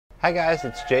Hi guys,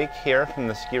 it's Jake here from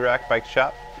the Skirack Bike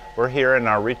Shop. We're here in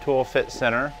our Retül Fit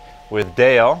Center with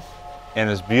Dale and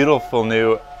his beautiful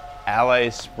new Ally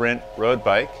Sprint road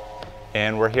bike.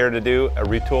 And we're here to do a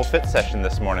Retül Fit session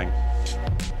this morning.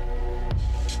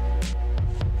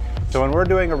 So when we're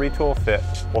doing a Retül Fit,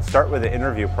 we'll start with the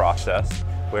interview process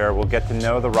where we'll get to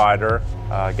know the rider,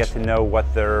 get to know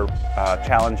what their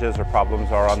challenges or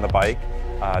problems are on the bike,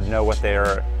 know what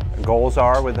their goals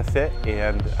are with the fit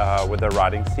and with their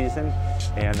riding season,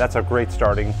 and that's a great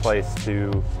starting place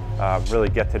to really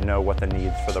get to know what the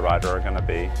needs for the rider are going to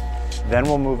be. Then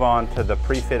we'll move on to the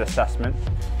pre-fit assessment,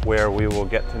 where we will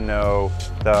get to know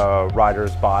the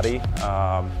rider's body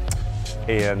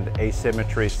and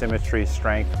asymmetry, symmetry,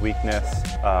 strength, weakness,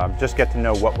 just get to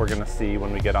know what we're going to see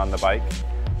when we get on the bike,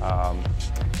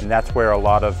 and that's where a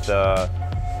lot of the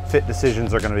fit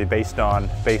decisions are going to be based on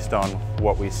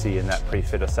what we see in that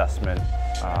pre-fit assessment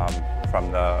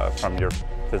from your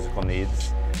physical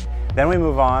needs. Then we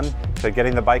move on to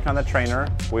getting the bike on the trainer.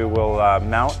 We will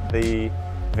mount the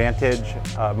Vantage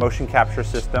motion capture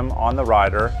system on the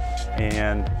rider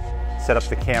and set up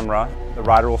the camera. The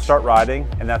rider will start riding,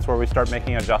 and that's where we start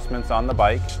making adjustments on the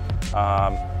bike,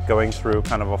 going through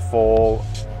kind of a full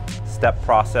step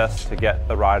process to get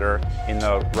the rider in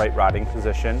the right riding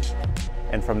position.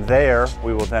 And from there,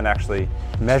 we will then actually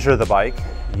measure the bike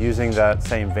using that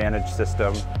same Vantage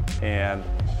system. And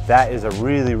that is a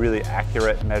really, really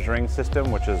accurate measuring system,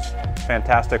 which is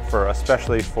fantastic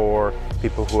especially for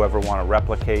people who ever want to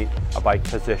replicate a bike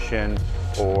position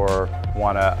or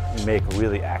want to make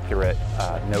really accurate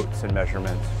notes and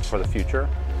measurements for the future.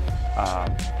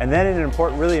 And then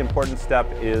an really important step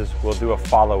is we'll do a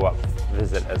follow-up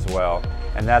visit as well.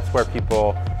 And that's where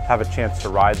people have a chance to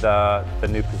ride the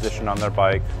new position on their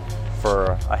bike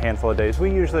for a handful of days.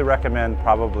 We usually recommend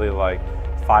probably like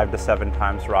 5 to 7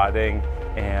 times riding,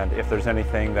 and if there's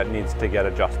anything that needs to get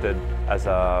adjusted as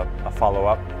a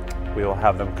follow-up, we will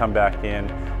have them come back in,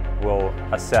 we'll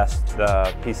assess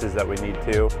the pieces that we need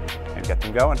to and get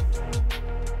them going.